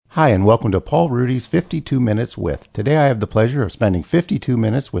Hi, and welcome to Paul Rudy's 52 Minutes With. Today I have the pleasure of spending 52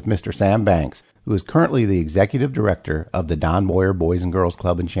 minutes with Mr. Sam Banks, who is currently the Executive Director of the Don Boyer Boys and Girls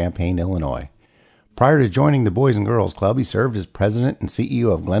Club in Champaign, Illinois. Prior to joining the Boys and Girls Club, he served as President and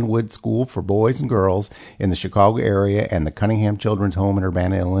CEO of Glenwood School for Boys and Girls in the Chicago area and the Cunningham Children's Home in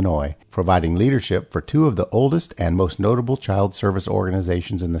Urbana, Illinois, providing leadership for two of the oldest and most notable child service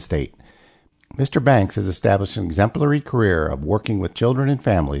organizations in the state. Mr. Banks has established an exemplary career of working with children and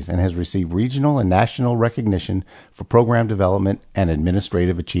families and has received regional and national recognition for program development and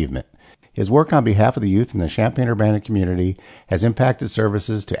administrative achievement. His work on behalf of the youth in the Champaign-Urbana community has impacted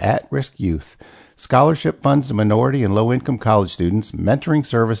services to at-risk youth, scholarship funds to minority and low-income college students, mentoring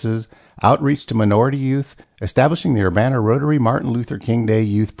services, outreach to minority youth, establishing the Urbana Rotary Martin Luther King Day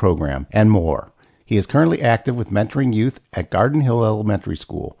Youth Program, and more. He is currently active with mentoring youth at Garden Hill Elementary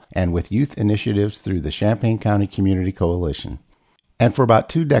School and with youth initiatives through the Champaign County Community Coalition. And for about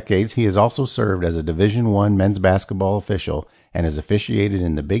 2 decades, he has also served as a Division I men's basketball official and has officiated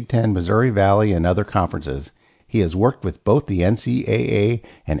in the Big Ten, Missouri Valley, and other conferences. He has worked with both the NCAA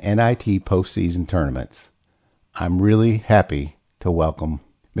and NIT postseason tournaments. I'm really happy to welcome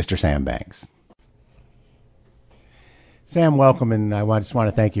Mr. Sam Banks. Sam, welcome, and I just want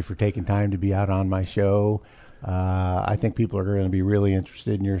to thank you for taking time to be out on my show. I think people are going to be really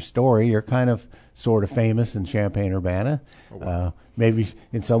interested in your story. You're kind of sort of famous in Champaign-Urbana, maybe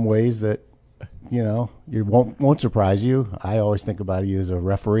in some ways that, you know, you won't surprise you. I always think about you as a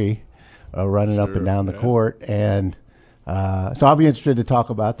referee running up and down the court, and so I'll be interested to talk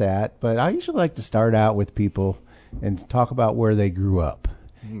about that. But I usually like to start out with people and talk about where they grew up.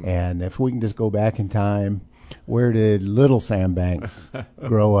 And if we can just go back in time, where did little Sam Banks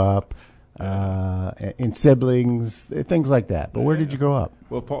grow up, in siblings, things like that? But where did you grow up?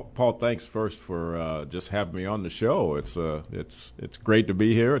 Well, Paul, thanks first for just having me on the show. It's great to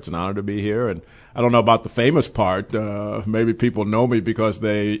be here. It's an honor to be here. And I don't know about the famous part. Maybe people know me because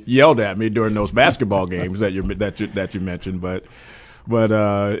they yelled at me during those basketball games that you mentioned. But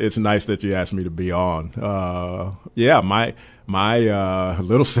it's nice that you asked me to be on. My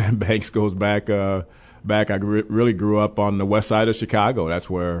little Sam Banks goes back. I really grew up on the west side of Chicago. That's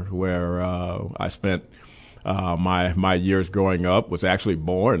where I spent my years growing up. Was actually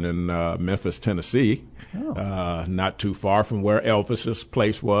born in Memphis, Tennessee, not too far from where Elvis's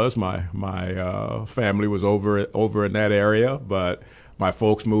place was. My family was over in that area, but my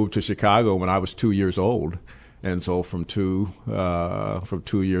folks moved to Chicago when I was 2 years old, and so from 2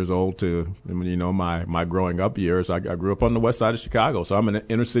 years old to my growing up years, I grew up on the west side of Chicago. So I'm an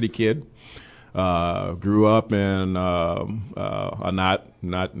inner city kid. Grew up in a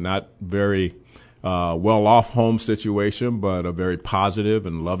not very well-off home situation, but a very positive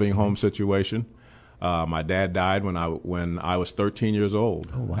and loving home situation. My dad died when I was 13 years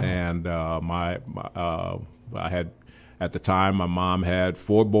old. Oh, wow. And I had, at the time, my mom had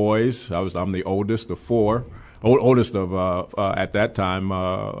 4 boys. I'm the oldest of 4. Oldest of at that time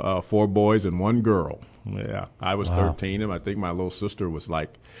 4 boys and 1 girl. Yeah, I was 13, and I think my little sister was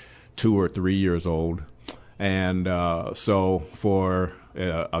like 2 or 3 years old. And so for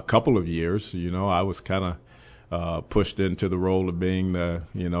a couple of years, I was kind of pushed into the role of being the,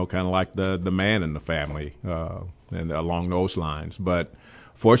 kind of like the man in the family, and along those lines. But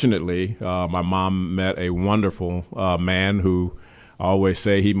fortunately, my mom met a wonderful man who I always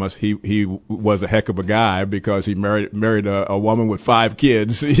say he was a heck of a guy because he married a woman with 5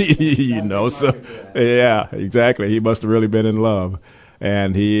 kids, So yeah, exactly. He must have really been in love.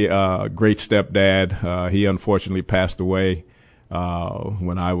 And he, great stepdad. He unfortunately passed away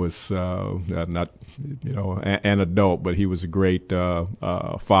when I was not, an adult, but he was a great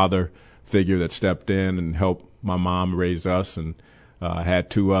father figure that stepped in and helped my mom raise us. And had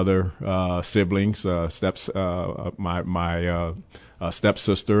 2 other siblings, my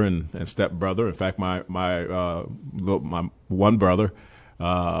stepsister and stepbrother. In fact, my one brother,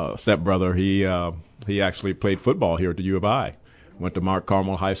 stepbrother, he actually played football here at the U of I. Went to Mark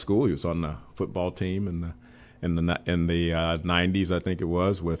Carmel High School. He was on the football team in the 90s, I think it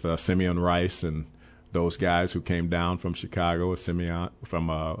was, with Simeon Rice and those guys who came down from Chicago, Simeon from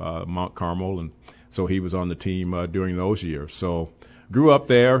Mount Carmel, and so he was on the team during those years. So grew up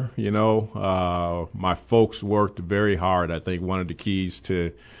there. My folks worked very hard. I think one of the keys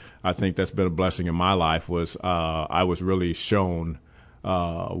to, I think that's been a blessing in my life was I was really shown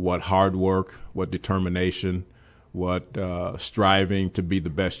what hard work, what determination, what striving to be the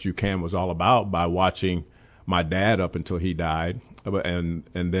best you can was all about by watching my dad up until he died, and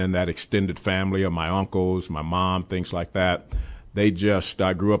then that extended family of my uncles, my mom, things like that.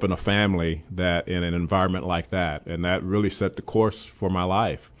 I grew up in a family that in an environment like that, and that really set the course for my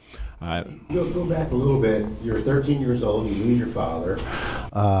life. Go back a little bit. You're 13 years old. You lose your father.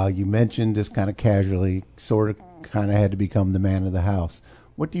 You mentioned just kind of casually, sort of, kind of had to become the man of the house.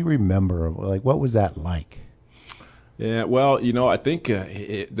 What do you remember? Like, what was that like? Yeah, well, I think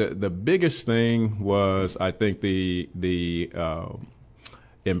the biggest thing was, I think, the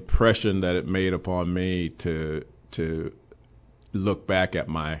impression that it made upon me to look back at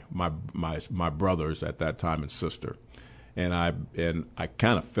my brothers at that time and sister, and I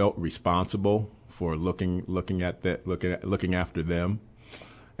kind of felt responsible for looking after them,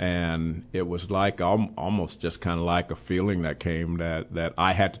 and it was like almost just kind of like a feeling that came that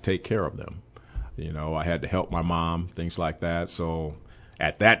I had to take care of them. I had to help my mom, things like that. So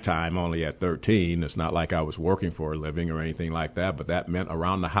at that time, only at 13, it's not like I was working for a living or anything like that, but that meant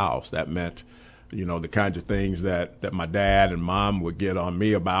around the house. That meant, the kinds of things that my dad and mom would get on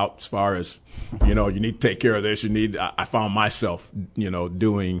me about, as far as, you need to take care of this. I found myself,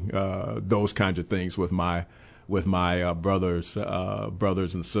 doing those kinds of things with my brothers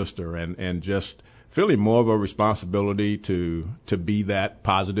and sister, and just feeling more of a responsibility to be that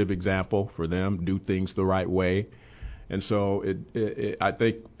positive example for them, do things the right way. And so I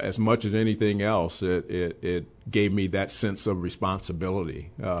think, as much as anything else, it gave me that sense of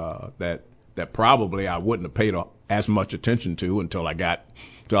responsibility that probably I wouldn't have paid as much attention to until I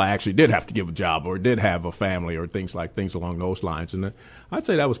actually did have to give a job or did have a family or things along those lines. And I'd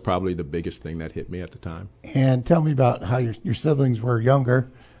say that was probably the biggest thing that hit me at the time. And tell me about how your siblings were younger.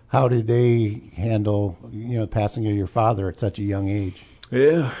 How did they handle, the passing of your father at such a young age?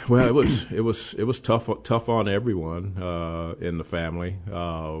 Yeah, well, it was tough on everyone in the family.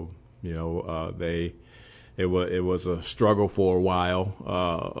 It was a struggle for a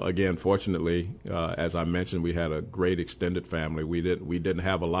while. Again, fortunately, as I mentioned, we had a great extended family. We didn't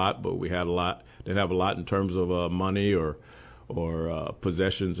have a lot, but we had a lot. Didn't have a lot in terms of money or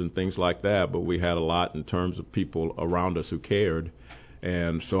possessions and things like that, but we had a lot in terms of people around us who cared.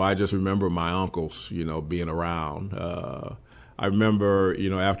 And so I just remember my uncles, being around. I remember,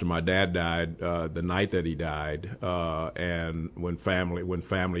 after my dad died, the night that he died, and when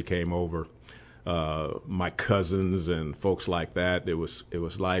family came over, my cousins and folks like that, it was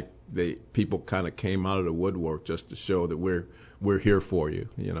like people kind of came out of the woodwork just to show that we're here for you,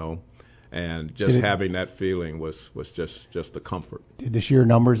 and just having that feeling was just the comfort. Did the sheer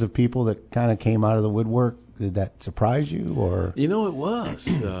numbers of people that kind of came out of the woodwork, did that surprise you, or? It was.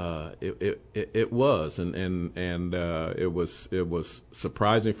 It was, and it was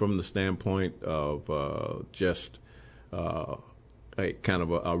surprising from the standpoint of just a kind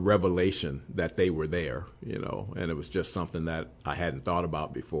of a revelation that they were there, and it was just something that I hadn't thought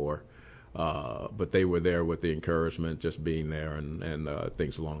about before. But they were there with the encouragement, just being there, and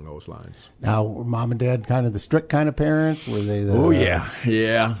things along those lines. Now, were mom and dad kind of the strict kind of parents? Were they the? Oh yeah.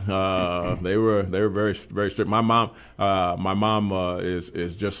 They were very, very strict. My mom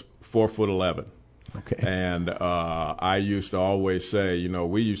is just 4'11". Okay. And I used to always say,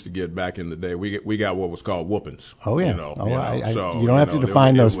 we used to get, back in the day, we got what was called whoopings. Oh yeah. So you don't have to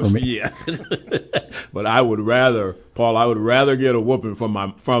define those for me. Yeah. But I would rather get a whooping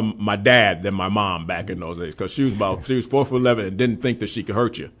from my dad than my mom back in those days, because she was 4'11" and didn't think that she could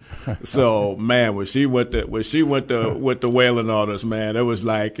hurt you. So man, when she went to with the wailing on us, man, it was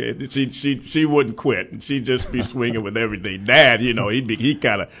like she wouldn't quit, and she'd just be swinging with everything. Dad, he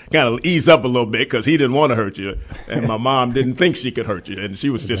kind of ease up a little bit because he didn't want to hurt you, and my mom didn't think she could hurt you, and she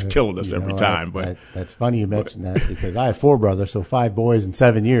was just killing us every time. But that's funny you mentioned that, because I have 4 brothers, so 5 boys in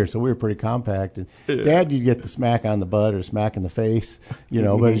 7 years, so we were pretty compact. And Dad, you'd get the smack on the butt or smack in the face,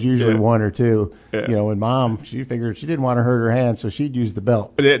 but it's usually 1 or 2. And Mom, she figured she didn't want to hurt her hand, so she'd use the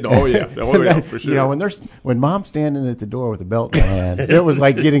belt. Oh yeah, for sure. When Mom's standing at the door with the belt in her hand, it was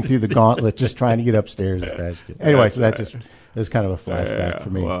like getting through the gauntlet, just trying to get upstairs as fast as you could. Anyway, so that just is kind of a flashback for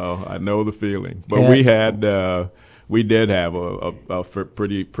me. Well, I know the feeling, but we did have a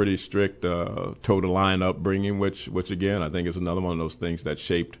pretty strict toe-to-line upbringing, which again I think is another one of those things that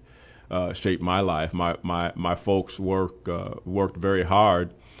shaped my life. My folks worked very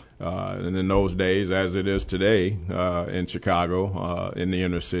hard, and in those days, as it is today, in Chicago, in the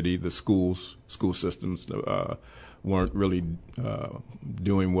inner city, the school systems weren't really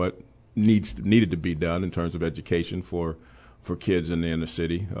doing what needed to be done in terms of education for kids in the inner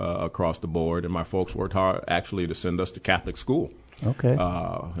city across the board. And my folks worked hard actually to send us to Catholic school. Okay.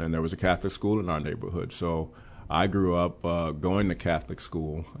 And there was a Catholic school in our neighborhood, so I grew up going to Catholic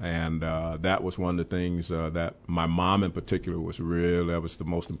school, and that was one of the things that my mom in particular that was the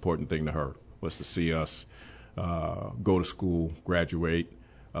most important thing to her, was to see us go to school, graduate.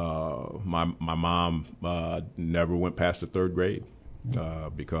 My mom never went past the 3rd grade.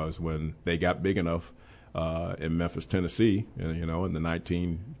 because when they got big enough in Memphis, Tennessee, in the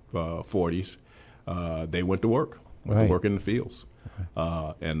 1940s, they went to work, Right. work in the fields.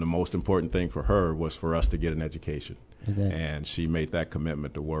 And the most important thing for her was for us to get an education. And she made that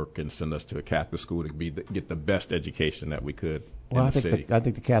commitment to work and send us to a Catholic school to get the best education that we could in the city. I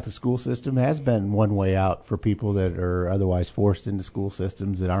think the Catholic school system has been one way out for people that are otherwise forced into school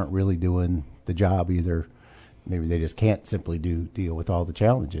systems that aren't really doing the job either. Maybe they just can't simply deal with all the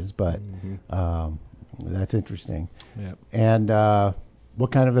challenges, but that's interesting. Yep. And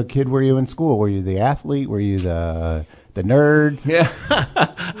what kind of a kid were you in school? Were you the athlete? Were you the nerd? Yeah.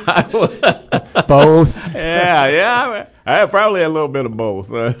 Both? Yeah. I had probably a little bit of both.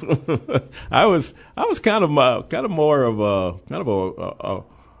 I was kind of more of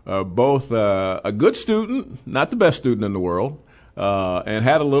both a good student, not the best student in the world, and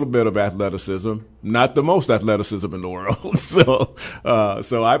had a little bit of athleticism, not the most athleticism in the world. So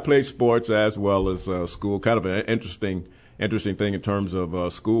I played sports as well as school. Kind of an interesting thing in terms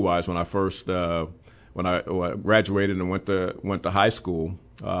of school-wise. When I first when I graduated and went to high school,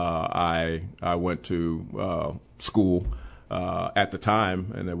 I went to school at the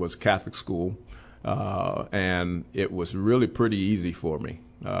time, and it was Catholic school, and it was really pretty easy for me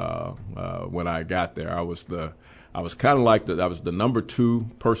when I got there. I was kind of like I was the number 2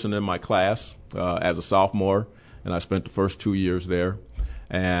 person in my class as a sophomore, and I spent the first 2 years there.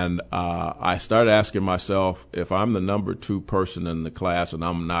 And I started asking myself, if I'm the number 2 person in the class and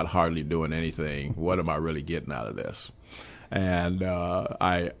I'm not hardly doing anything, what am I really getting out of this? And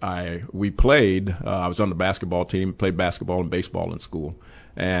we played. I was on the basketball team, played basketball and baseball in school,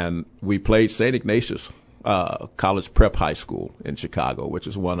 and we played St. Ignatius College Prep High School in Chicago, which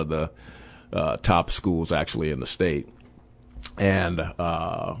is one of the top schools actually in the state. And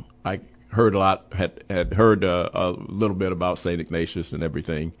I heard had heard a little bit about St. Ignatius and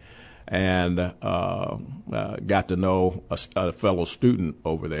everything, and got to know a fellow student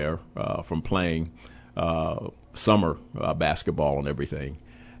over there from playing summer basketball and everything.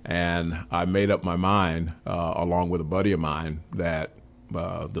 And I made up my mind, along with a buddy of mine, that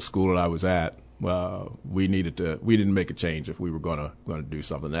the school that I was at, we didn't make a change if we were going to do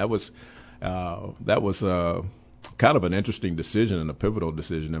something. That was kind of an interesting decision and a pivotal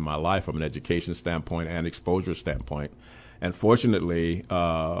decision in my life from an education standpoint and exposure standpoint. And fortunately,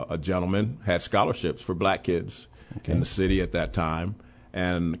 a gentleman had scholarships for black kids in the city at that time.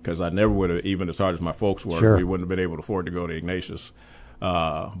 And because I never would have, even as hard as my folks were, we wouldn't have been able to afford to go to Ignatius.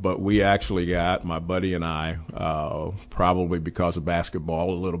 But we actually got, my buddy and I, probably because of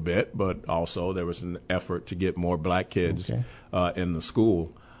basketball a little bit, but also there was an effort to get more black kids in the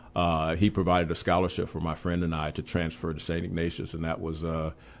school. He provided a scholarship for my friend and I to transfer to St. Ignatius, and that was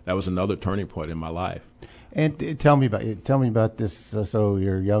another turning point in my life. And tell me about this. So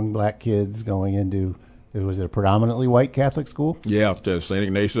your young black kids going into, was it a predominantly white Catholic school? Yeah, to St.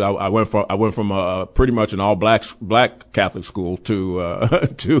 Ignatius. I went from pretty much an all black Catholic school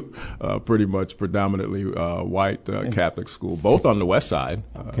to pretty much predominantly white Catholic school, both on the west side,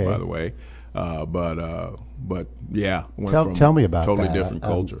 by the way. But yeah, tell me about totally that. Different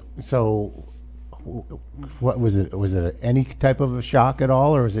culture. So, what was it? Was it any type of a shock at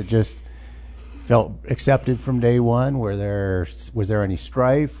all, or was it just felt accepted from day one? Was there any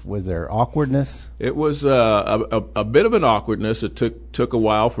strife? Was there awkwardness? It was a bit of an awkwardness. It took a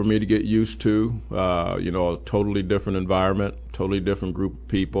while for me to get used to. A totally different environment, totally different group of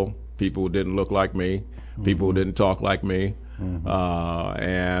people who didn't look like me, people who didn't talk like me,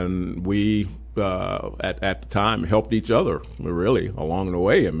 and we. At the time, helped each other really along the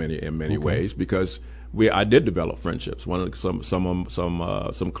way in many ways, because I did develop friendships,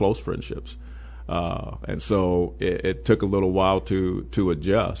 some close friendships, and so it took a little while to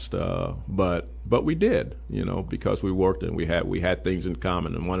adjust, but we did, because we worked and we had things in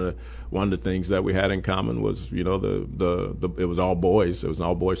common, and one of the things that we had in common was it was all boys, it was an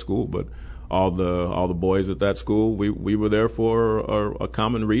all boys school, but all the boys at that school, we were there for a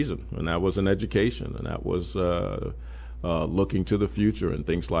common reason, and that was an education, and that was looking to the future and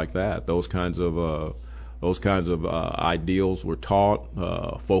things like that. Those kinds of ideals were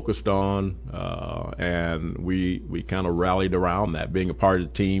taught, focused on, and we kind of rallied around that. Being a part of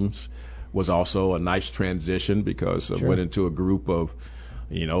the teams was also a nice transition, because I went into a group of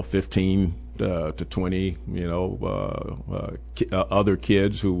 15 to 20 other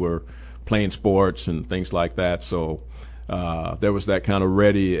kids who were playing sports and things like that. So there was that kind of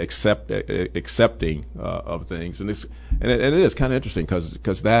ready accepting of things, and it is kind of interesting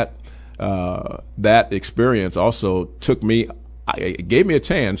because that experience also took me. It gave me a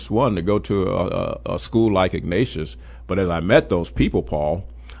chance, one, to go to a school like Ignatius, But as I met those people, Paul,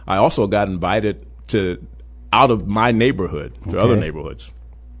 I also got invited out of my neighborhood to other neighborhoods.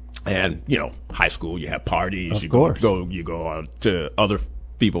 And, high school, you have parties, you go to other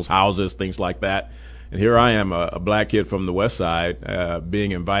people's houses, things like that. And here I am, a black kid from the West Side,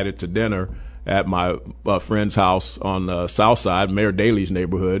 being invited to dinner at my friend's house on the South Side, Mayor Daley's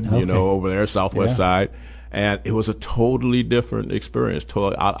neighborhood, over there, Southwest Side. And it was a totally different experience,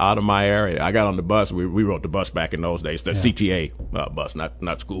 totally out of my area. I got on the bus. We rode the bus back in those days, the CTA bus,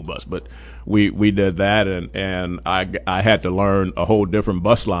 not school bus, but we did that, and I had to learn a whole different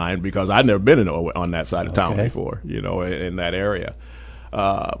bus line because I'd never been on that side of town before, in that area.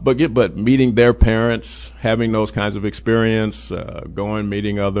 But meeting their parents, having those kinds of experience,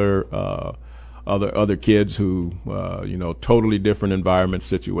 meeting other kids who, totally different environment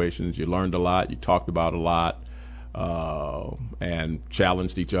situations. You learned a lot. You talked about a lot, and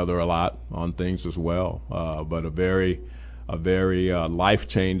challenged each other a lot on things as well. But a very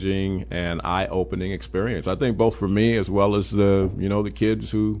life-changing and eye-opening experience. I think both for me as well as the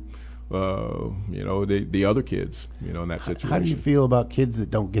kids who, the other kids, in that situation. How do you feel about kids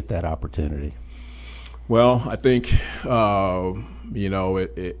that don't get that opportunity? Well, I think,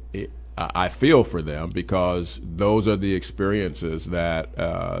 I feel for them because those are the experiences that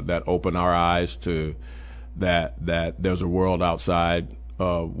open our eyes to that there's a world outside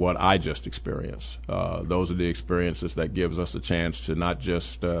what I just experienced. Those are the experiences that gives us a chance to not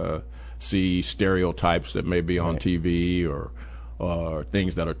just see stereotypes that may be on TV or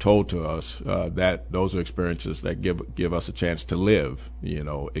things that are told to us. That those are experiences that give us a chance to live,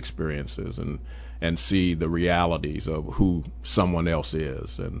 experiences and see the realities of who someone else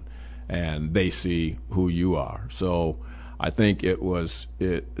is and they see who you are. So I think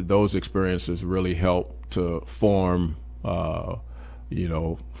those experiences really help to form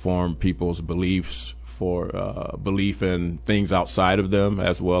people's beliefs for belief in things outside of them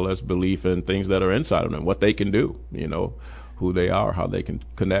as well as belief in things that are inside of them, what they can do, who they are, how they can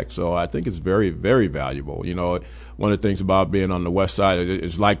connect. So I think it's very, very valuable. One of the things about being on the West Side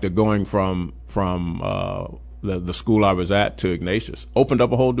is like the going from the school I was at to Ignatius opened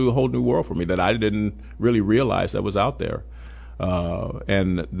up a whole new world for me that I didn't really realize that was out there.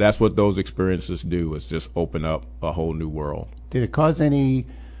 And that's what those experiences do, is just open up a whole new world. Did it cause any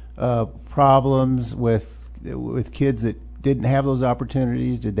problems with kids that didn't have those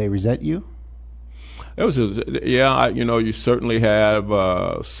opportunities? Did they resent you? It was you certainly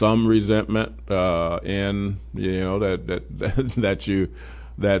have some resentment in that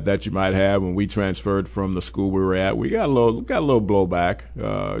you might have. When we transferred from the school we were at, we got a little blowback,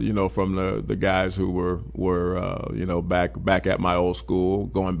 from the guys who were back at my old school,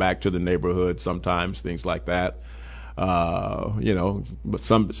 going back to the neighborhood sometimes, things like that. But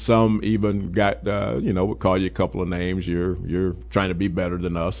some even got would call you a couple of names. You're trying to be better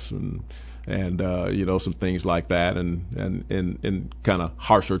than us, and some things like that, and in kind of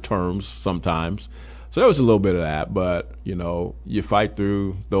harsher terms sometimes. So there was a little bit of that, but you fight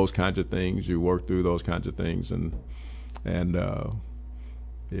through those kinds of things, you work through those kinds of things, and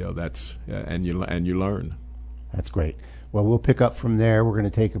you learn. That's great. Well, we'll pick up from there. We're going to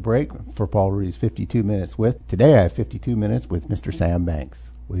take a break for Paul Rudy's 52 Minutes With. Today I have 52 Minutes with Mr. Sam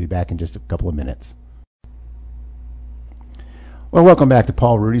Banks. We'll be back in just a couple of minutes. Well, welcome back to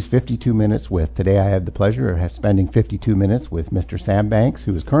Paul Rudy's 52 Minutes With. Today I have the pleasure of spending 52 minutes with Mr. Sam Banks,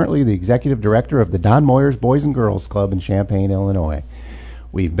 who is currently the Executive Director of the Don Moyers Boys and Girls Club in Champaign, Illinois.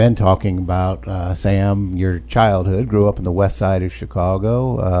 We've been talking about, Sam, your childhood, grew up in the west side of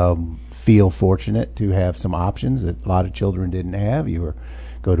Chicago, feel fortunate to have some options that a lot of children didn't have. You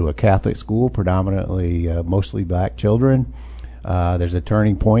go to a Catholic school, predominantly mostly black children. There's a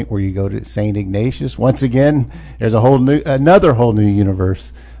turning point where you go to St. Ignatius. Once again, there's another whole new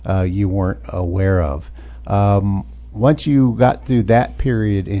universe you weren't aware of. Once you got through that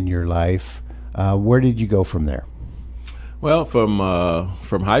period in your life, where did you go from there? Well, from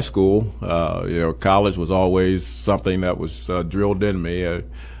high school, college was always something that was drilled in me.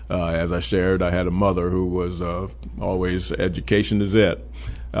 As I shared, I had a mother who was always education is it,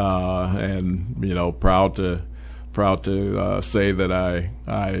 and proud to say that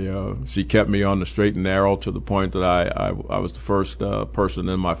she kept me on the straight and narrow to the point that I was the first person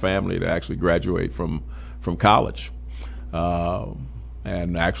in my family to actually graduate from college,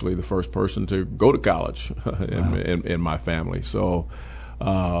 and actually the first person to go to college in my family. So,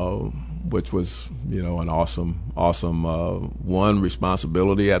 which was an awesome one,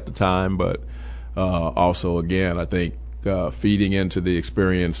 responsibility at the time, but also again I think feeding into the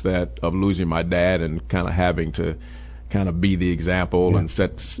experience of losing my dad and kind of having to kind of be the example and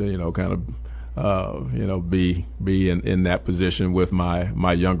set, kind be in that position with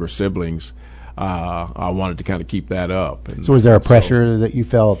my younger siblings. I wanted to kind of keep that up. And so was there a pressure that you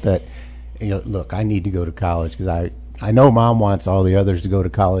felt that, look, I need to go to college because I know Mom wants all the others to go to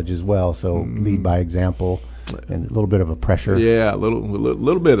college as well, so lead by example, and a little bit of a pressure. Yeah, a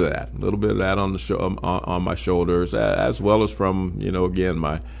little bit of that on the on my shoulders, as well as from again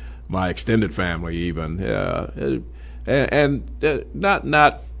my extended family even, and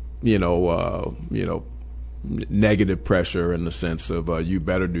not negative pressure in the sense of you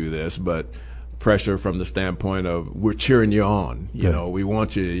better do this, but pressure from the standpoint of we're cheering you on. We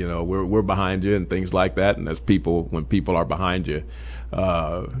want you. We're behind you and things like that. And when people are behind you,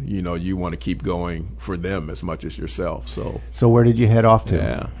 you want to keep going for them as much as yourself. So where did you head off to?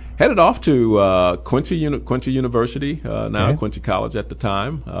 Yeah, headed off to Quincy University, now Quincy College at the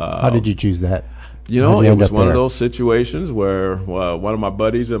time. How did you choose that? It was one of those situations where one of my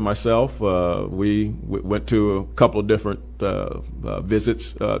buddies and myself, we went to a couple of different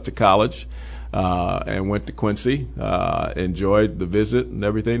visits to college. And went to Quincy, enjoyed the visit and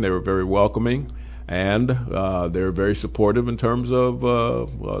everything. They were very welcoming, and they were very supportive in terms of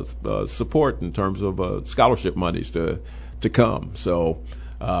support, in terms of scholarship monies to come. So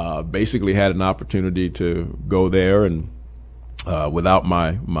basically had an opportunity to go there, and without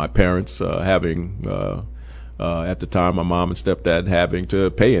my parents having at the time, my mom and stepdad having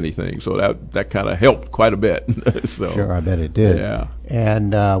to pay anything, so that kind of helped quite a bit. So, sure, I bet it did. Yeah.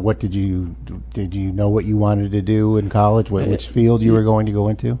 And what did you know what you wanted to do in college? Which field you were going to go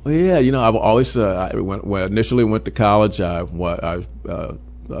into? Well, yeah, I've always when I initially went to college, I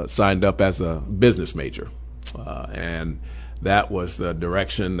signed up as a business major, and that was the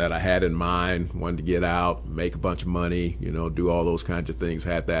direction that I had in mind. Wanted to get out, make a bunch of money, do all those kinds of things.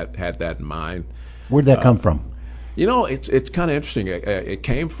 Had that in mind. Where'd that come from? It's kind of interesting. It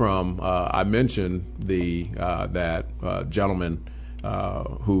came from I mentioned that gentleman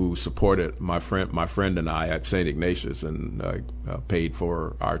who supported my friend and I at St. Ignatius and paid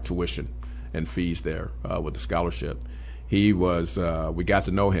for our tuition and fees there with the scholarship. He was we got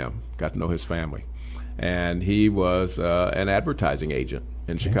to know him, got to know his family, and he was an advertising agent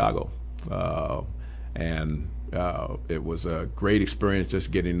in Chicago, and it was a great experience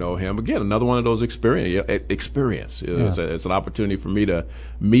just getting to know him. Again, another one of those experience. It's an opportunity for me to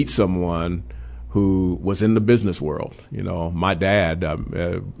meet someone who was in the business world. My dad,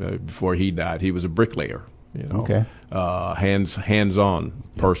 before he died, he was a bricklayer. Hands-on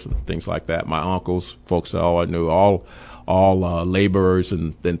person, things like that. My uncles, folks, all I knew, all laborers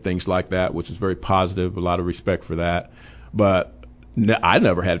and things like that, which is very positive. A lot of respect for that. But I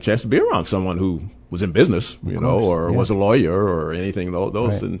never had a chance to be around someone who was in business, was a lawyer or anything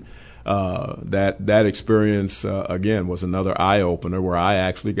those. Right. And that experience again was another eye opener where I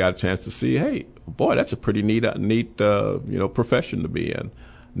actually got a chance to see, hey, boy, that's a pretty neat profession to be in,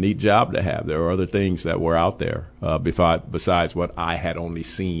 neat job to have. There are other things that were out there besides what I had only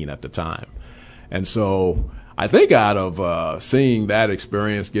seen at the time, and so I think out of seeing that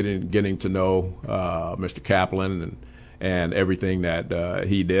experience, getting to know Mr. Kaplan and everything that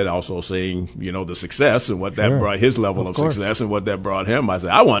he did, also seeing the success and what that brought, his level of success and what that brought him. I said,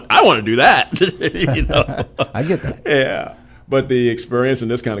 I want to do that. I get that. Yeah, but the experience,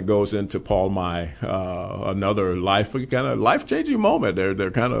 and this kind of goes into Paul, my another life changing moment.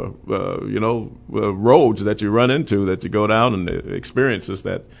 They're kind of roads that you run into, that you go down, and the experiences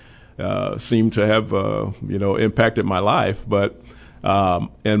that seem to have impacted my life, but.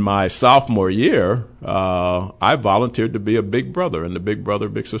 In my sophomore year, I volunteered to be a big brother in the Big Brother,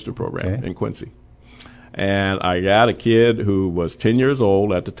 Big Sister program in Quincy. And I got a kid who was 10 years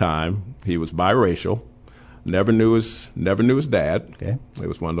old at the time. He was biracial, never knew his dad. Okay. It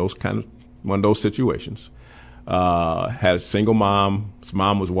was one of those situations. Had a single mom. His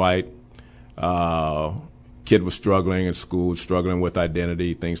mom was white. Kid was struggling in school, struggling with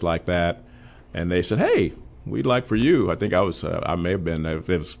identity, things like that. And they said, hey, we'd like for you. I think I may have been, it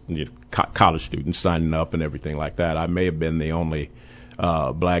was college students signing up and everything like that. I may have been the only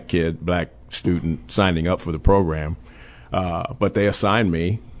black student signing up for the program. But they assigned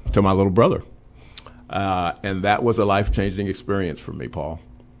me to my little brother. And that was a life-changing experience for me, Paul,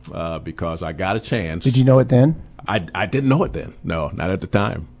 because I got a chance. Did you know it then? I didn't know it then. No, not at the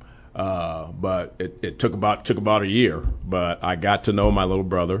time. But it took about a year. But I got to know my little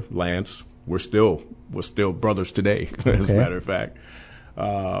brother, Lance. We're still brothers today, as a matter of fact.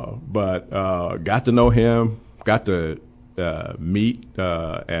 But got to know him, got to meet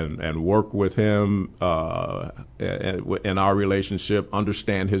and work with him in our relationship,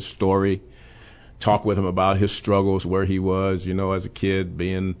 understand his story, talk with him about his struggles, where he was, as a kid,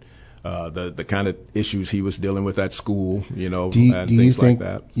 being the kind of issues he was dealing with at school, and Do things you think? like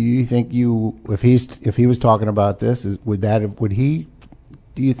that. Do you think if he was talking about this, would he?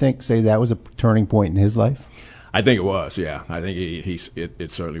 Do you think say that was a turning point in his life? I think it was. Yeah, I think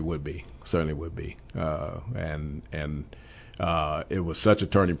it certainly would be. Certainly would be. And it was such a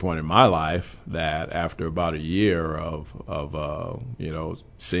turning point in my life that after about a year of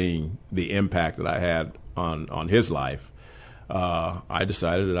seeing the impact that I had on his life, I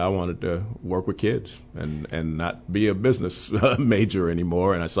decided that I wanted to work with kids and not be a business major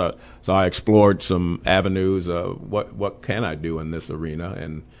anymore. And so I explored some avenues of what can I do in this arena,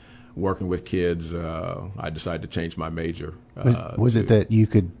 and working with kids, I decided to change my major. Was it that you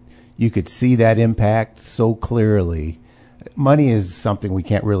could see that impact so clearly? Money is something we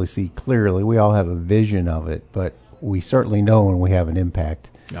can't really see clearly. We all have a vision of it, but we certainly know when we have an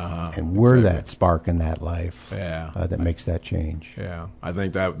impact. And we're exactly that spark in that life that makes that change. Yeah, I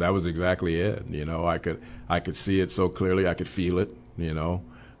think that was exactly it. I could see it so clearly. I could feel it. The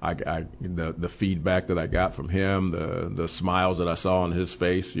feedback that I got from him, the smiles that I saw on his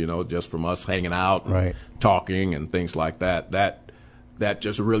face, just from us hanging out, and talking and things like that. That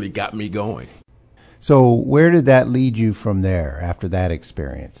just really got me going. So where did that lead you from there after that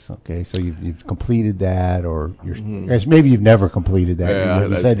experience? Okay, so you've completed that, or maybe you've never completed that. Yeah,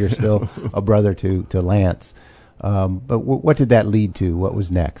 you said you're still a brother to Lance. But what did that lead to? What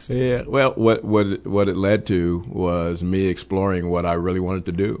was next? Yeah, well, what it led to was me exploring what I really wanted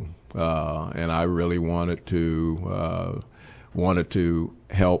to do, and I really wanted to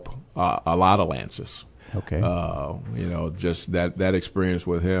help a lot of Lances. Okay. Just that experience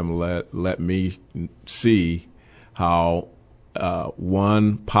with him let me see how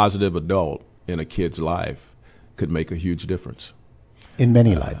one positive adult in a kid's life could make a huge difference. In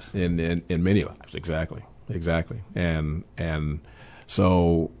many lives. In many lives, exactly. And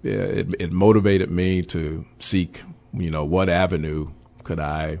so it motivated me to seek, what avenue could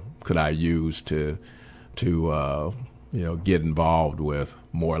I use to get involved with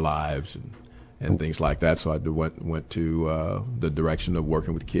more lives and things like that. So I went to the direction of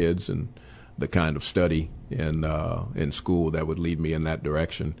working with kids and the kind of study in school that would lead me in that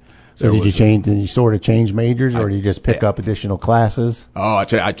direction. So did you sort of change majors, or did you just pick up additional classes? Oh, I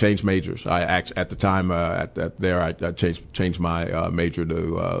changed majors. At the time I changed my major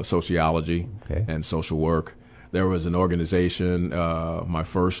to sociology and social work. There was an organization, my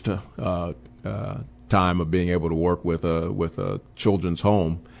first time of being able to work with a children's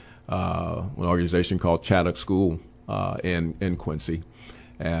home, an organization called Chaddock School in Quincy,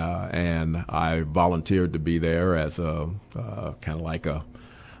 and I volunteered to be there as a kind of like a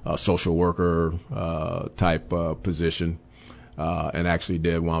social worker type position, and actually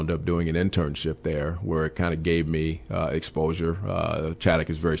wound up doing an internship there where it kind of gave me exposure. Chaddock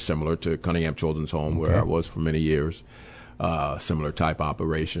is very similar to Cunningham Children's Home, where I was for many years, similar type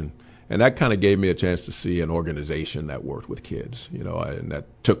operation. And that kind of gave me a chance to see an organization that worked with kids, and that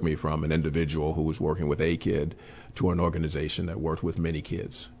took me from an individual who was working with a kid to an organization that worked with many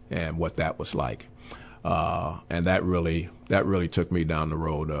kids, and what that was like. And that really took me down the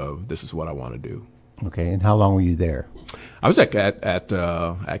road of this is what I want to do. Okay, and how long were you there? I was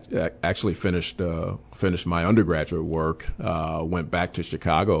actually finished my undergraduate work, went back to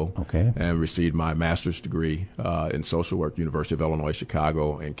Chicago, and received my master's degree in social work, University of Illinois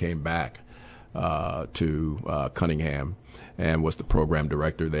Chicago, and came back to Cunningham and was the program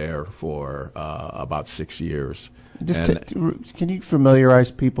director there for about 6 years. Can you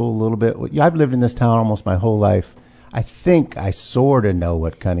familiarize people a little bit? I've lived in this town almost my whole life. I think I sort of know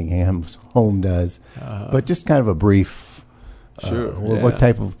what Cunningham's Home does, but just kind of a brief. Sure. What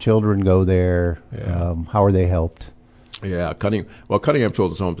type of children go there? How are they helped? Yeah, Cunningham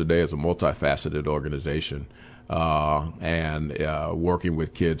Children's Home today is a multifaceted organization, and working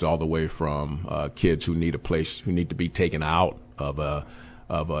with kids all the way from kids who need a place, who need to be taken out of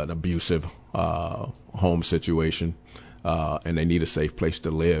an abusive home situation, and they need a safe place to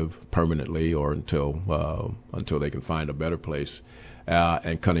live permanently or until they can find a better place.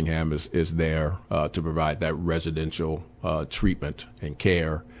 And Cunningham is there to provide that residential treatment and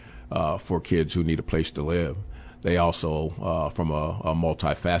care for kids who need a place to live. They also, from a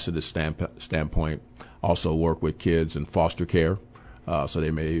multifaceted standpoint, also work with kids in foster care. So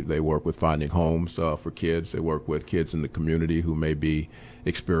they work with finding homes for kids. They work with kids in the community who may be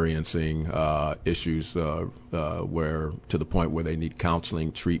experiencing issues where to the point where they need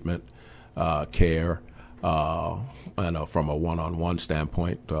counseling, treatment, care, and from a one-on-one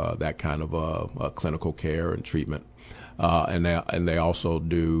standpoint, that kind of clinical care and treatment. And they also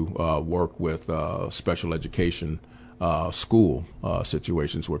do work with special education school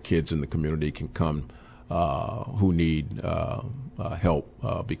situations where kids in the community can come who need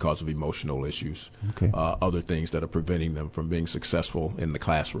help because of emotional issues, other things that are preventing them from being successful in the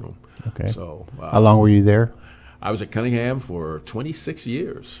classroom. Okay. So, how long were you there? I was at Cunningham for 26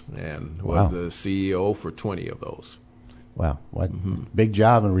 years and was the CEO for 20 of those. Wow, what big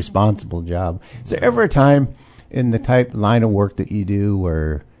job and responsible job. Is there ever a time in the type line of work that you do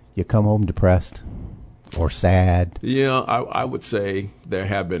where you come home depressed or sad? Yeah, I would say there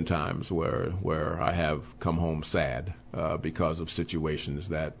have been times where I have come home sad because of situations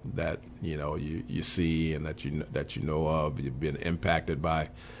that you see and that you know of. You've been impacted by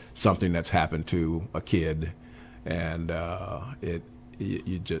something that's happened to a kid, and it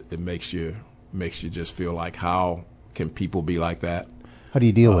makes you just feel like, how can people be like that? How do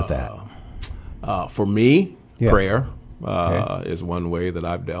you deal with that? For me, prayer Okay. is one way that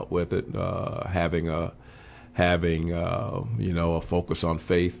I've dealt with it. Having a focus on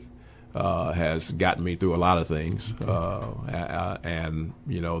faith has gotten me through a lot of things, and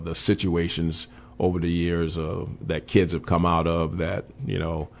the situations over the years that kids have come out of that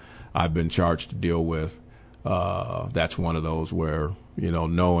I've been charged to deal with. That's one of those where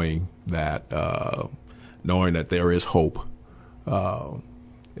knowing that there is hope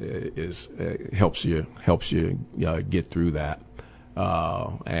helps you get through that,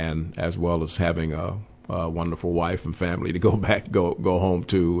 and as well as having a wonderful wife and family to go home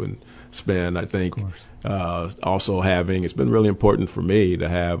to and spend. I think also it's been really important for me to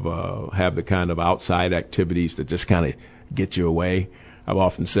have the kind of outside activities that just kind of get you away. I've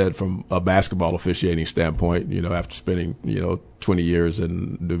often said, from a basketball officiating standpoint, after spending 20 years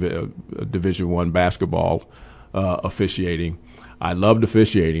in Division I basketball officiating, I loved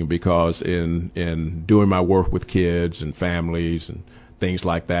officiating because in doing my work with kids and families and things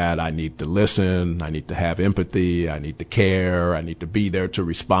like that, I need to listen, I need to have empathy, I need to care, I need to be there to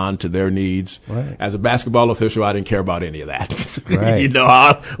respond to their needs. Right. As a basketball official, I didn't care about any of that. Right.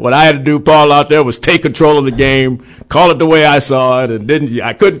 What I had to do, Paul, out there was take control of the game, call it the way I saw it, and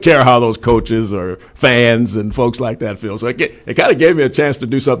I couldn't care how those coaches or fans and folks like that feel. So it kind of gave me a chance to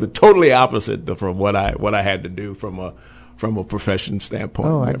do something totally opposite from what I had to do from a profession standpoint.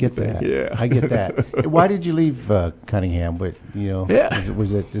 Oh, I get that. Yeah, I get that. Why did you leave Cunningham? But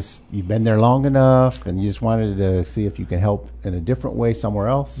was it just you've been there long enough, and you just wanted to see if you can help in a different way somewhere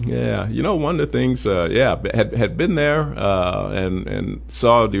else? Yeah, one of the things, had been there and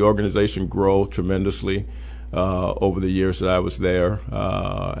saw the organization grow tremendously over the years that I was there,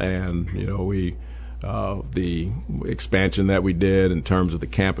 and the expansion that we did in terms of the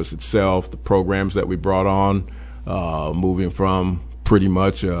campus itself, the programs that we brought on. Moving from pretty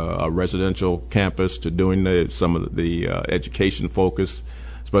much a residential campus to doing some of the education focus,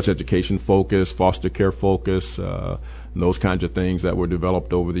 special education focus, foster care focus, those kinds of things that were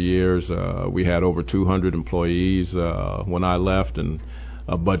developed over the years. We had over 200 employees when I left, and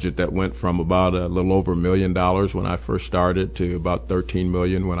a budget that went from about a little over $1 million when I first started to about $13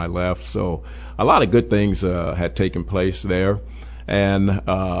 million when I left. So a lot of good things had taken place there. And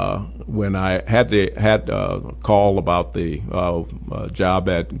when I had a call about the job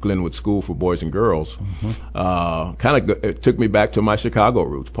at Glenwood School for Boys and Girls, it took me back to my Chicago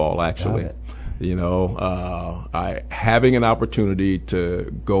roots, Paul, actually. Having an opportunity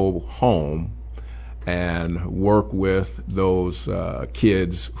to go home and work with those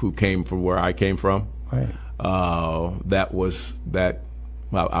kids who came from where I came from, right.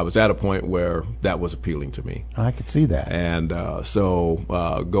 I was at a point where that was appealing to me. I could see that. And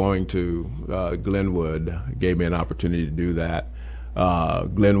so going to Glenwood gave me an opportunity to do that.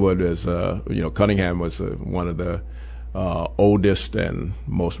 Glenwood is, Cunningham was one of the oldest and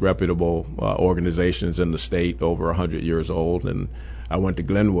most reputable organizations in the state, over 100 years old. And I went to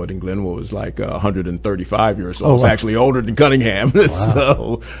Glenwood, and Glenwood was like 135 years old. It's actually older than Cunningham.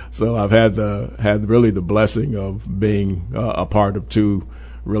 Wow. So I've had really the blessing of being a part of two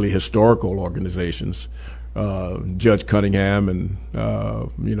really historical organizations. Judge Cunningham and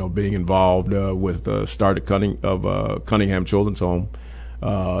being involved with the start of Cunningham Children's Home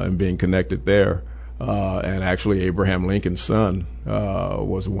and being connected there. And actually, Abraham Lincoln's son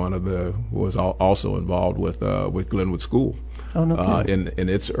was also involved with Glenwood School. Oh, no kidding. In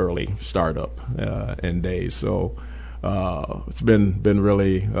its early startup and days. So it's been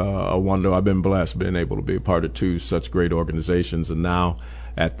really a wonder. I've been blessed being able to be a part of two such great organizations, and now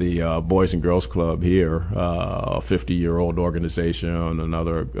at the Boys and Girls Club here, a 50-year-old organization,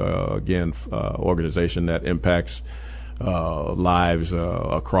 another organization that impacts lives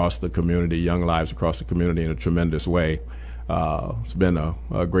across the community, young lives across the community in a tremendous way. it's been a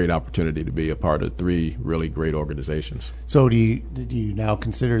great opportunity to be a part of 3 really great organizations. So do you now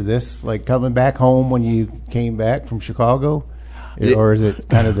consider this like coming back home when you came back from Chicago? Or is it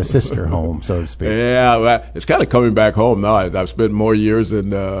kind of the sister home, so to speak? Yeah, well, it's kind of coming back home now. I've spent more years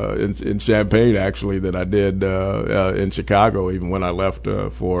in Champaign actually than I did in Chicago, even when I left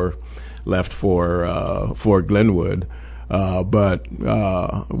for Glenwood. But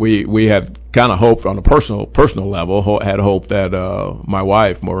we had kind of hoped on a personal level, had hoped that my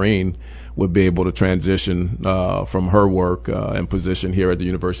wife Maureen would be able to transition from her work and position here at the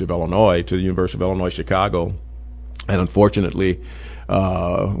University of Illinois to the University of Illinois Chicago. And unfortunately,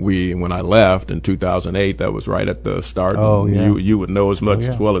 when I left in 2008, that was right at the start. Oh, yeah. You would know as much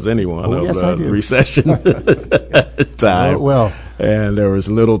as well as anyone of yes, the recession at the time. Well, and there was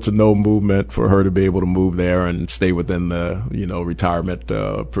little to no movement for her to be able to move there and stay within the retirement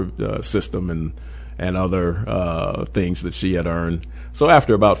system and other things that she had earned. So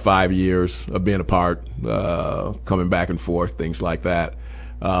after about 5 years of being apart, coming back and forth, things like that.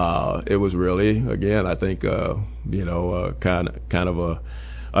 It was really, again, I think, kind of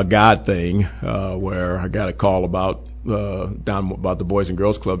a God thing, where I got a call about the Boys and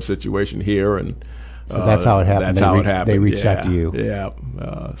Girls Club situation here, and so that's how it happened. It happened. They reached out to you. Yeah.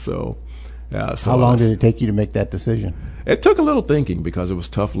 So how long did it take you to make that decision? It took a little thinking because it was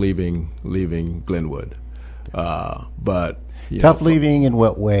tough leaving Glenwood, but. Tough leaving in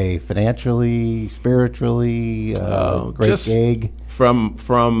what way? Financially, spiritually, great gig? From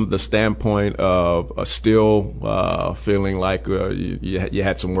the standpoint of still feeling like you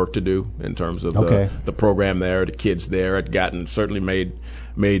had some work to do in terms of the program there, the kids there had certainly made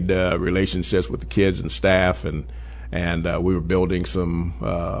relationships with the kids and staff, and we were building some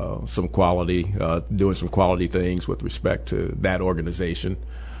quality, doing some quality things with respect to that organization,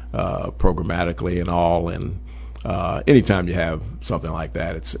 programmatically and all, and. Anytime you have something like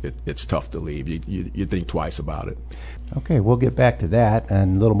that, it's tough to leave. You think twice about it. Okay, we'll get back to that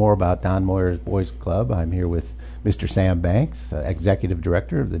and a little more about Don Moyers Boys Club. I'm here with Mr. Sam Banks, Executive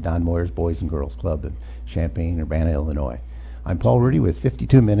Director of the Don Moyers Boys and Girls Club in Champaign, Urbana, Illinois. I'm Paul Rudy with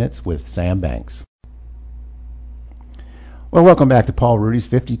 52 Minutes with Sam Banks. Well, welcome back to Paul Rudy's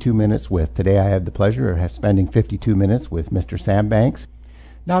 52 Minutes with. Today I have the pleasure of spending 52 minutes with Mr. Sam Banks.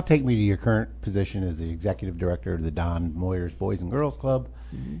 Now take me to your current position as the Executive Director of the Don Moyers Boys and Girls Club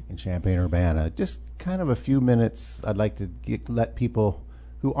in Champaign-Urbana. Just kind of a few minutes, I'd like to let people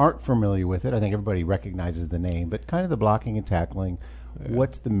who aren't familiar with it, I think everybody recognizes the name, but kind of the blocking and tackling,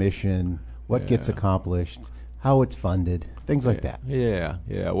 what's the mission, what gets accomplished, how it's funded, things like that. Yeah.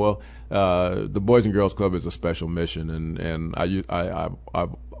 Well, the Boys and Girls Club is a special mission, and I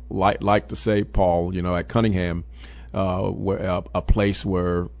like to say, Paul, at Cunningham, a place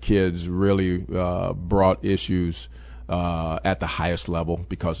where kids really brought issues at the highest level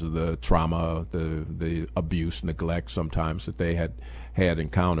because of the trauma, the abuse, neglect sometimes that they had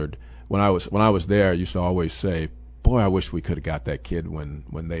encountered. When I was there, I used to always say, "Boy, I wish we could have got that kid when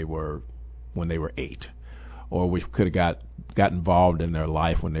they were 8, or we could have got involved in their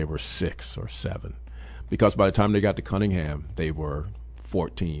life when they were 6 or 7, because by the time they got to Cunningham, they were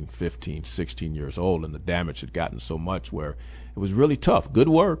 14, 15, 16 years old, and the damage had gotten so much where it was really tough. Good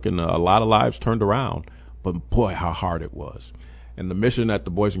work, and a lot of lives turned around, but boy, how hard it was. And the mission at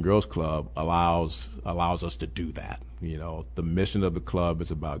the Boys and Girls Club allows us to do that. The mission of the club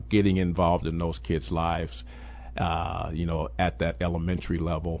is about getting involved in those kids' lives, at that elementary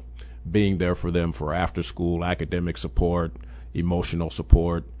level, being there for them for after-school academic support, emotional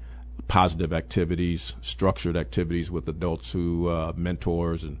support, positive activities, structured activities with adults who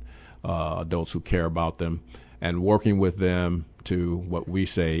mentors and adults who care about them, and working with them to, what we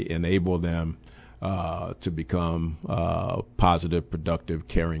say, enable them to become positive, productive,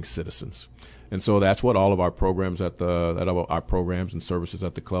 caring citizens. And so that's what all of our programs our programs and services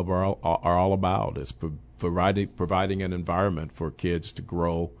at the club are all about, is providing an environment for kids to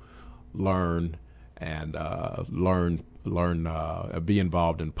grow, learn, and be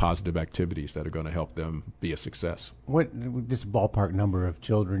involved in positive activities that are going to help them be a success. What just ballpark number of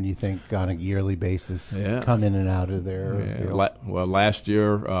children you think on a yearly basis come in and out of there? Well, last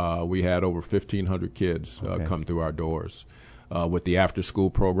year we had over 1,500 kids come through our doors. With the after-school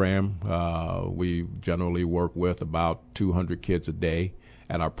program, we generally work with about 200 kids a day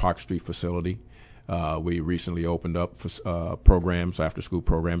at our Park Street facility. We recently opened up after-school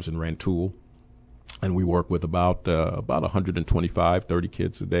programs in Rantoul. And we work with about 125, 30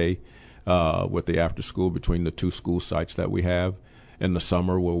 kids a day with the after school between the 2 school sites that we have. In the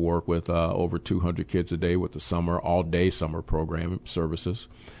summer, we'll work with over 200 kids a day with the all-day summer program services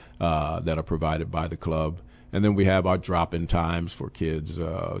that are provided by the club. And then we have our drop-in times for kids,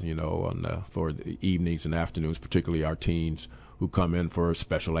 for the evenings and afternoons, particularly our teens who come in for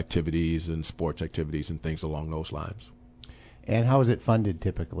special activities and sports activities and things along those lines. And how is it funded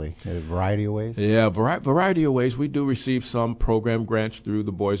typically? A variety of ways? Yeah, variety of ways. We do receive some program grants through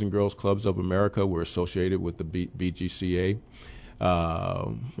the Boys and Girls Clubs of America. We're associated with the BGCA,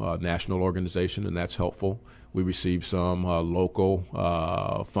 national organization, and that's helpful. We receive some local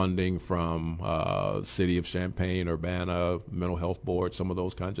funding from City of Champaign, Urbana, Mental Health Board, some of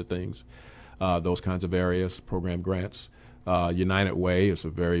those kinds of things, those kinds of areas, program grants. United Way is a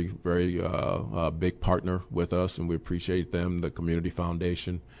very, very big partner with us, and we appreciate them, the Community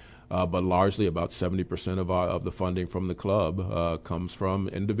Foundation. But largely about 70% of the funding from the club comes from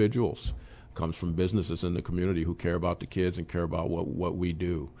individuals, comes from businesses in the community who care about the kids and care about what we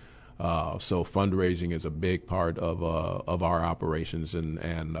do. So fundraising is a big part of our operations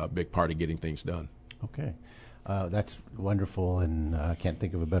and a big part of getting things done. Okay. That's wonderful, and I can't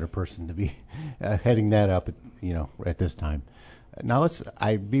think of a better person to be heading that up, at this time. Now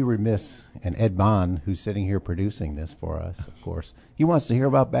I'd be remiss, and Ed Bond, who's sitting here producing this for us, of course, he wants to hear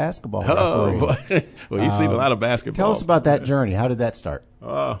about basketball. Oh, well, you've seen a lot of basketball. Tell us about that journey. How did that start?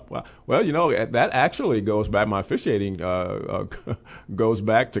 Well, that actually goes back. My officiating goes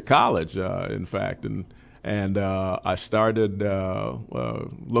back to college, in fact, and I started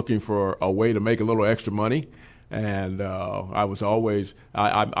looking for a way to make a little extra money. And I was always,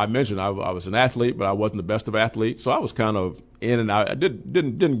 I mentioned I was an athlete, but I wasn't the best of athletes. So I was kind of in and out. I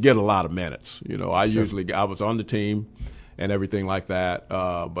didn't get a lot of minutes. I was on the team and everything like that.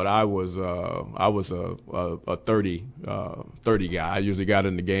 But I was a 30 guy. I usually got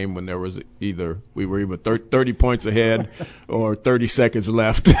in the game when there was we were either 30 points ahead or 30 seconds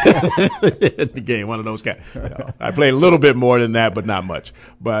left in the game. One of those guys. I played a little bit more than that, but not much.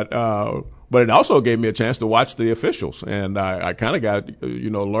 But it also gave me a chance to watch the officials, and I kind of got,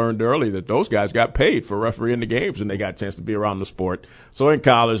 learned early that those guys got paid for refereeing the games, and they got a chance to be around the sport. So in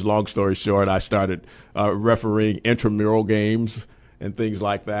college, long story short, I started refereeing intramural games and things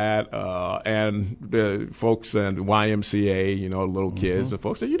like that, and the folks in YMCA, little kids, and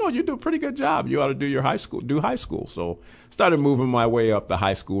folks said, you do a pretty good job. You ought to do high school. So started moving my way up the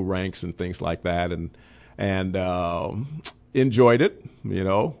high school ranks and things like that, and enjoyed it,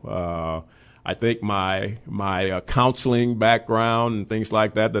 I think my counseling background and things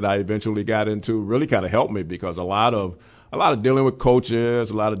like that I eventually got into really kind of helped me, because a lot of dealing with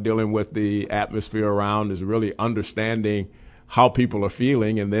coaches, a lot of dealing with the atmosphere around is really understanding how people are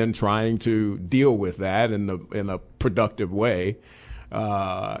feeling and then trying to deal with that in a productive way.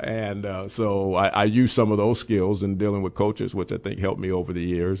 So I use some of those skills in dealing with coaches, which I think helped me over the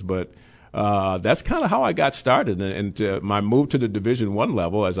years. But that's kind of how I got started. And my move to the Division I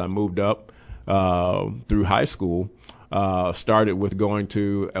level, as I moved up through high school, started with going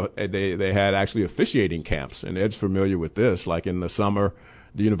to they had actually officiating camps, and Ed's familiar with this. Like in the summer,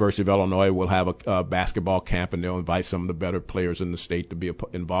 the University of Illinois will have a basketball camp, and they'll invite some of the better players in the state to be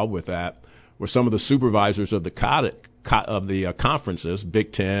involved with that. Where some of the supervisors of the conferences,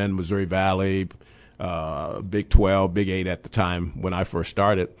 Big Ten, Missouri Valley, Big 12, Big 8 at the time when I first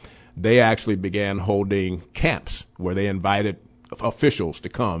started, they actually began holding camps where they invited officials to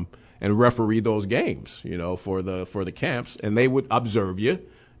come and referee those games, for the camps, and they would observe you,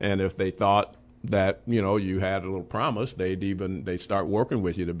 and if they thought that you had a little promise, they'd start working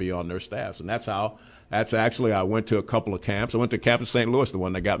with you to be on their staffs. And that's actually I went to a couple of camps. I went to camp in St. Louis, the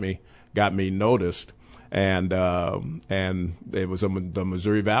one that got me noticed, and it was the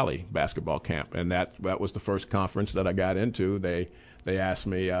Missouri Valley basketball camp, and that was the first conference that I got into. They asked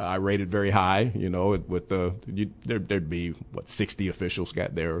me, I rated very high, with there'd be 60 officials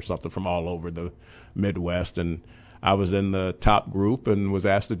got there or something from all over the Midwest, and I was in the top group and was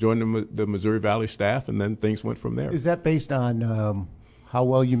asked to join the Missouri Valley staff, and then things went from there. Is that based on how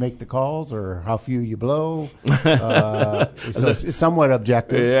well you make the calls or how few you blow? So it's somewhat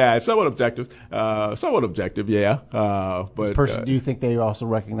objective. Yeah, it's somewhat objective. Yeah. But do you think they also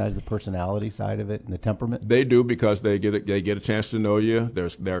recognize the personality side of it and the temperament? They do, because they get a chance to know you.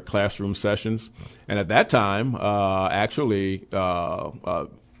 There are classroom sessions, and at that time,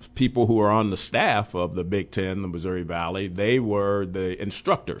 people who are on the staff of the Big Ten, the Missouri Valley, they were the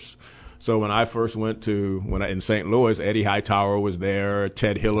instructors. So when I first went in St. Louis, Eddie Hightower was there,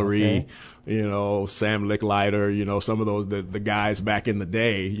 Ted Hillary, Sam Licklider, some of those the guys back in the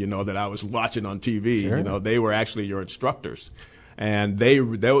day, that I was watching on TV. Sure. They were actually your instructors, and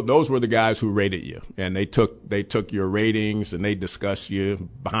those were the guys who rated you, and they took your ratings and they discussed you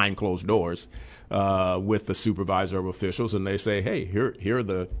behind closed doors with the supervisor of officials, and they say, hey, here are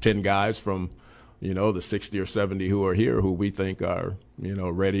the 10 guys from the 60 or 70 who are here who we think are,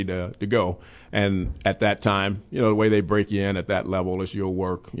 ready to go. And at that time, the way they break you in at that level is you'll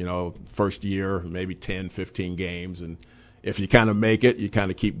work, first year, maybe 10, 15 games. And if you kind of make it, you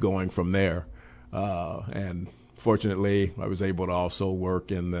kind of keep going from there. And fortunately, I was able to also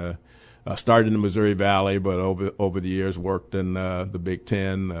work in started in the Missouri Valley, but over the years worked in the Big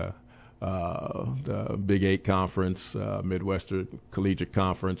Ten, the Big 8 Conference, Midwestern Collegiate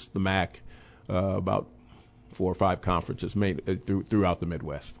Conference, the MAC, about 4 or 5 conferences throughout the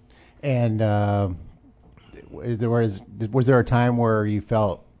Midwest. And was there a time where you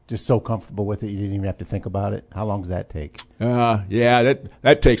felt just so comfortable with it you didn't even have to think about it? How long does that take? Yeah,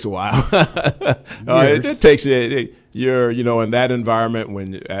 that takes a while. It takes you're in that environment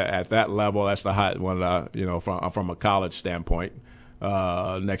when at that level. That's the high one. From a college standpoint,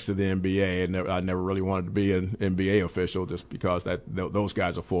 next to the NBA, and I never really wanted to be an NBA official just because those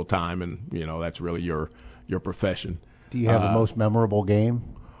guys are full time, and that's really your profession. Do you have a most memorable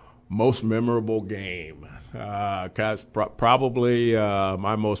game? Most memorable game, probably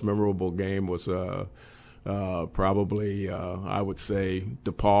my most memorable game was probably I would say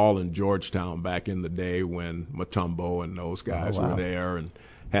DePaul and Georgetown back in the day when Mutombo and those guys were there and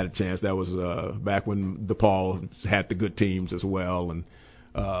had a chance. That was back when DePaul had the good teams as well, and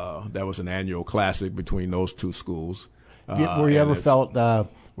that was an annual classic between those two schools. Were you ever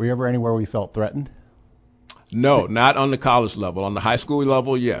anywhere where you felt threatened? No, not on the college level. On the high school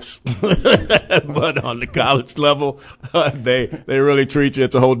level, yes, but on the college level, they really treat you.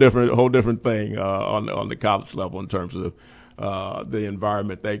 It's a whole different thing on the college level in terms of the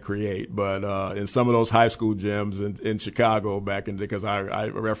environment they create. But in some of those high school gyms in Chicago because I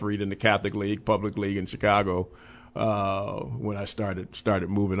refereed in the Catholic League, public league in Chicago when I started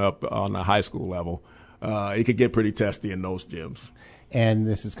moving up on the high school level. It could get pretty testy in those gyms. And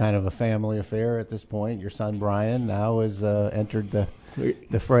this is kind of a family affair at this point. Your son Brian now has entered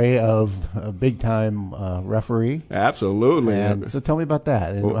the fray of a big-time referee. Absolutely. And so tell me about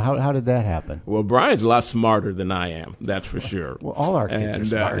that. Well, how did that happen? Well, Brian's a lot smarter than I am, that's for sure. Well, all our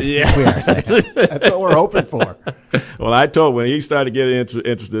kids are smart. Yeah. We are saying. That's what we're hoping for. Well, I told when he started getting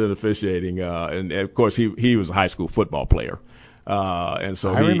interested in officiating, and of course he was a high school football player. And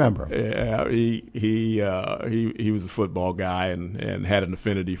so I remember. He was a football guy and had an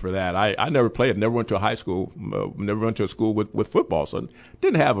affinity for that. I never played, never went to a high school, never went to a school with football, so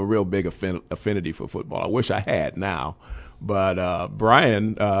didn't have a real big affinity for football. I wish I had now. But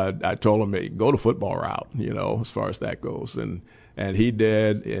Brian, I told him, hey, go the football route, as far as that goes, and he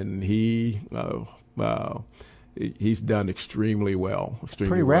did, and he's done extremely well,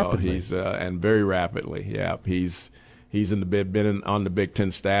 Pretty rapidly. He's and very rapidly. Yeah, he's been on the Big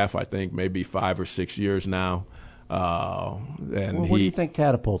Ten staff, I think, maybe 5 or 6 years now. And what do you think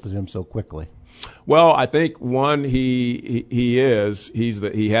catapulted him so quickly? Well, I think one, he has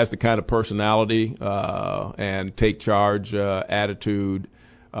the kind of personality and take charge attitude,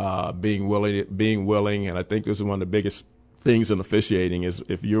 being willing, and I think this is one of the biggest things in officiating is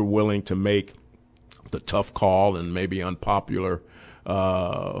if you're willing to make the tough call and maybe unpopular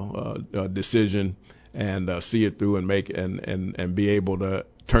decision. And see it through and make and be able to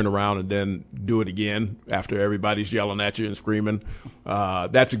turn around and then do it again after everybody's yelling at you and screaming.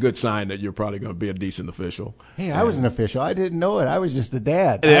 That's a good sign that you're probably going to be a decent official. Hey, I was an official. I didn't know it. I was just a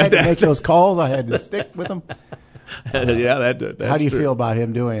dad. I had to make those calls. I had to stick with them. Yeah, that's how do you true. feel about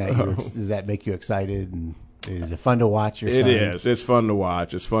him doing that? Does that make you excited? And is it fun to watch your son? It is. It's fun to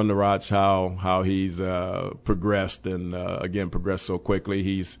watch. It's fun to watch how he's progressed and again progressed so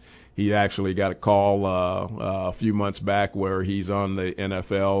quickly. He actually got a call a few months back where he's on the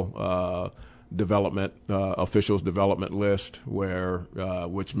NFL officials development list,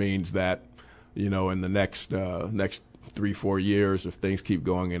 which means that in the next 3-4 years, if things keep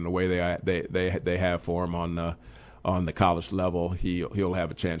going in the way they have for him on the college level, he'll have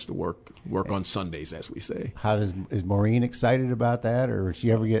a chance to work on Sundays, as we say. Is Maureen excited about that, or does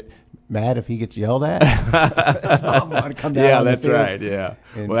she ever get mad if he gets yelled at? His mom want to come down. Yeah, that's right. Yeah.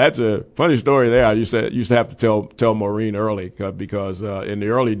 Well, that's a funny story there. I used to have to tell Maureen early because in the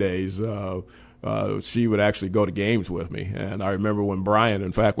early days she would actually go to games with me, and I remember when Brian,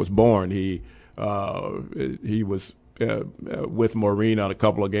 in fact, was born, he was with Maureen on a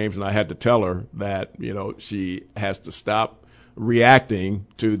couple of games, and I had to tell her that she has to stop reacting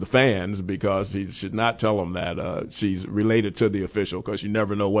to the fans because she should not tell them that she's related to the official, because you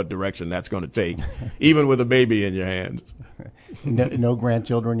never know what direction that's going to take, even with a baby in your hands. No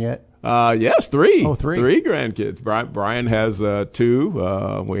grandchildren yet? Yes, 3. Oh, 3. 3 grandkids. Brian has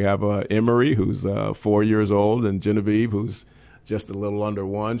 2. We have Emery, who's 4 years old, and Genevieve, who's just a little under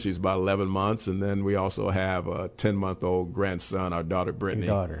 1. She's about 11 months. And then we also have a 10-month-old grandson, our daughter, Brittany.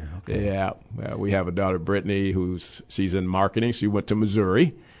 Your daughter, okay. Yeah. We have a daughter, Brittany, she's in marketing. She went to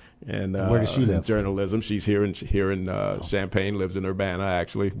Missouri. And where does she live? Journalism. She's here in Champaign, lives in Urbana,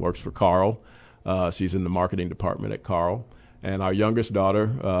 actually, works for Carl. She's in the marketing department at Carl. And our youngest daughter,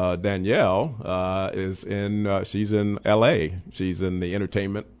 Danielle, she's in L.A. She's in the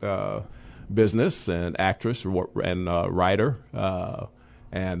entertainment business and actress and writer,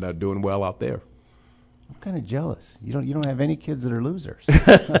 and doing well out there. I'm kind of jealous. You don't have any kids that are losers.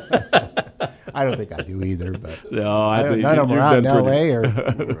 I don't think I do either, but no, I think none of them are out in L.A.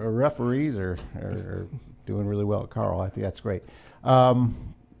 or referees or doing really well at Carl. I think that's great.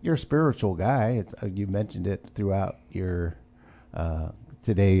 You're a spiritual guy. You mentioned it throughout your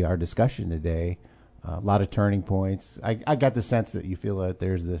our discussion today. A lot of turning points. I got the sense that you feel that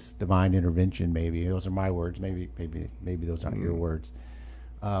there's this divine intervention. Maybe those are my words. Maybe those aren't your words.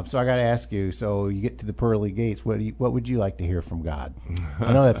 So I got to ask you. So you get to the pearly gates. What would you like to hear from God?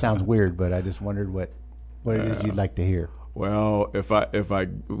 I know that sounds weird, but I just wondered what it is you'd like to hear. Well, if I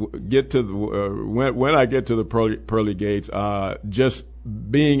get to when I get to the pearly gates, just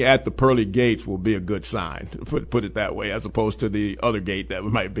being at the pearly gates will be a good sign. Put it that way, as opposed to the other gate that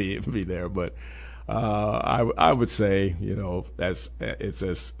might be there. But I would say, it's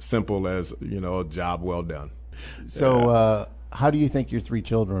as simple as a job well done. So how do you think your 3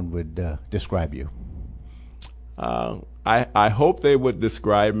 children would describe you? I hope they would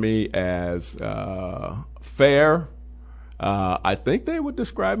describe me as fair. I think they would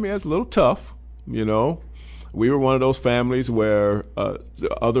describe me as a little tough. We were one of those families where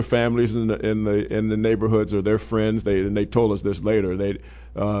other families in the neighborhoods or their friends, they told us this later.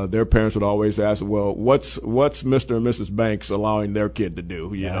 Their parents would always ask, "Well, what's Mr. and Mrs. Banks allowing their kid to do?"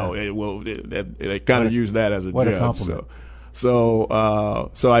 They kind of use that as a what judge. A compliment. So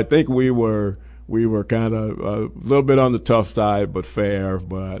I think we were kind of a little bit on the tough side, but fair,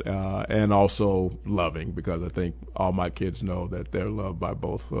 but and also loving, because I think all my kids know that they're loved by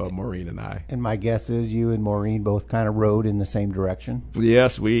both Maureen and I. And my guess is you and Maureen both kind of rode in the same direction.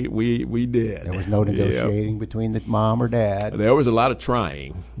 Yes, we did. There was no negotiating between the mom or dad. There was a lot of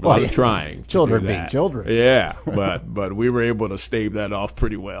trying. Trying. Children being children. Yeah, but we were able to stave that off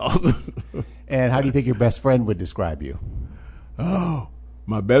pretty well. And how do you think your best friend would describe you? Oh,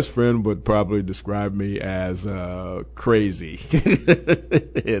 my best friend would probably describe me as crazy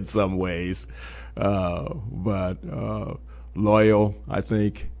in some ways, but loyal, I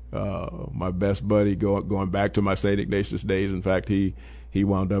think. My best buddy going back to my St. Ignatius days. In fact, we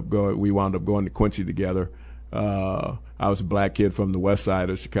wound up going to Quincy together. I was a black kid from the west side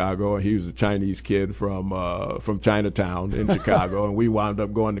of Chicago, and he was a Chinese kid from Chinatown in Chicago, and we wound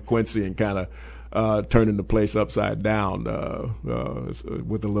up going to Quincy and kind of turning the place upside down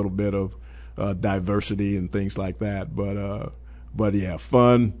with a little bit of diversity and things like that. But yeah,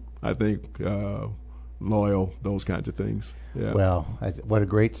 fun, I think, loyal, those kinds of things. Yeah. Well, what a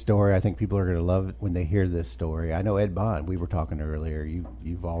great story. I think people are going to love it when they hear this story. I know Ed Bond, we were talking earlier,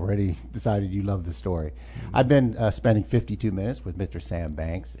 you've already decided you love the story. Mm-hmm. I've been spending 52 minutes with Mr. Sam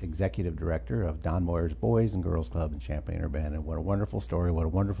Banks, Executive Director of Don Moyer's Boys and Girls Club in Champaign-Urbana. What a wonderful story. What a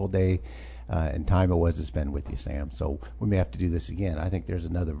wonderful day and time it was to spend with you, Sam. So we may have to do this again. I think there's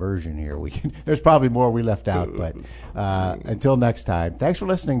another version here. There's probably more we left out, but until next time, thanks for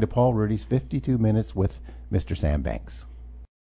listening to Paul Ruedi's 52 Minutes with Mr. Sam Banks.